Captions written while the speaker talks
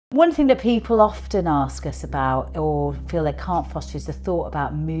One thing that people often ask us about or feel they can't foster is the thought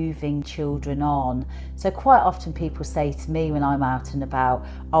about moving children on. So quite often people say to me when I'm out and about,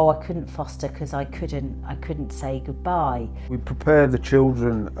 oh, I couldn't foster because I couldn't say goodbye. We prepare the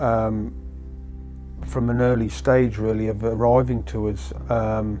children from an early stage really of arriving to us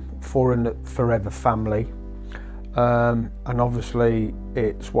for a forever family, and obviously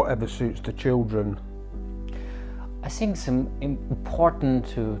it's whatever suits the children. I think it's important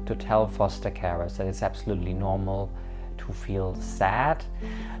to tell foster carers that it's absolutely normal to feel sad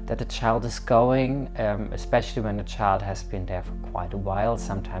that a child is going, especially when the child has been there for quite a while,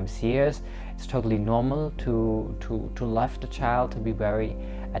 sometimes years. It's totally normal to love the child, to be very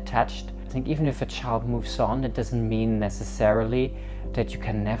attached. I think even if a child moves on, it doesn't mean necessarily that you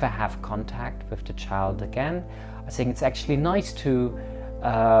can never have contact with the child again. I think it's actually nice to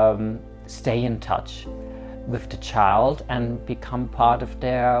stay in touch with the child and become part of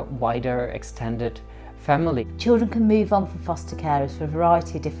their wider extended family. Children can move on from foster carers for a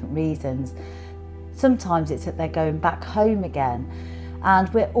variety of different reasons. Sometimes it's that they're going back home again,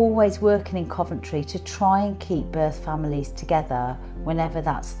 and we're always working in Coventry to try and keep birth families together whenever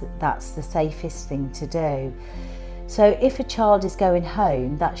that's the safest thing to do. So if a child is going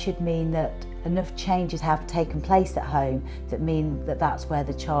home, that should mean that enough changes have taken place at home that mean that that's where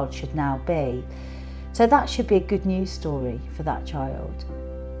the child should now be. So that should be a good news story for that child.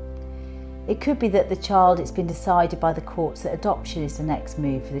 It could be that the child, it's been decided by the courts that adoption is the next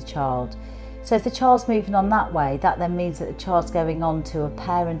move for the child. So if the child's moving on that way, that then means that the child's going on to a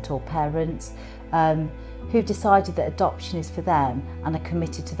parent or parents who've decided that adoption is for them and are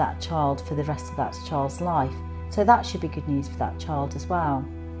committed to that child for the rest of that child's life. So that should be good news for that child as well.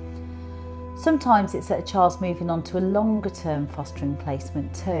 Sometimes it's that a child's moving on to a longer term fostering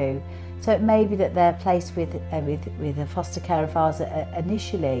placement too. So it may be that they're placed with a foster care of ours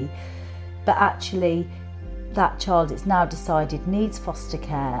initially, but actually that child, it's now decided, needs foster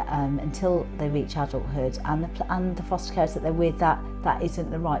care until they reach adulthood, and the foster carers that they're with, that isn't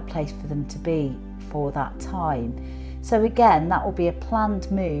the right place for them to be for that time. So again, that will be a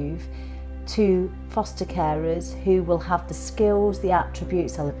planned move to foster carers who will have the skills, the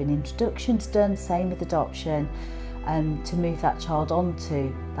attributes. There'll have been introductions done, same with adoption, to move that child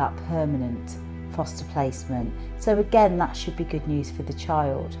onto that permanent foster placement. So again, that should be good news for the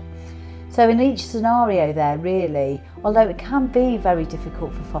child. So in each scenario there really, although it can be very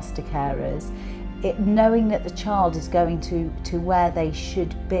difficult for foster carers, knowing that the child is going to where they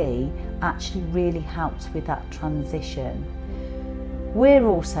should be actually really helps with that transition. We're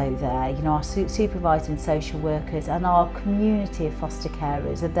also there, you know, our supervisor and social workers and our community of foster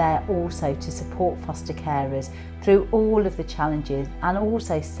carers are there also to support foster carers through all of the challenges and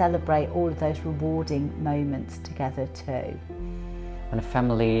also celebrate all of those rewarding moments together too. When a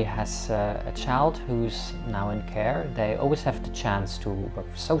family has a child who's now in care, they always have the chance to work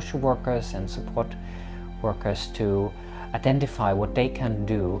with social workers and support workers to identify what they can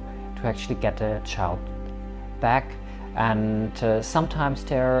do to actually get the child back. And sometimes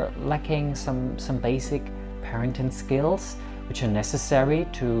they're lacking some basic parenting skills which are necessary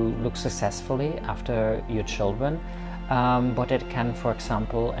to look successfully after your children, but it can, for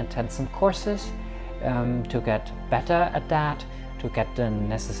example, attend some courses to get better at that, to get the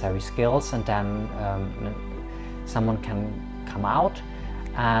necessary skills, and then someone can come out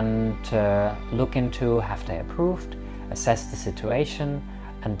and look into have they approved, assess the situation,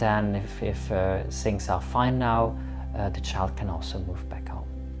 and then if things are fine now, the child can also move back home.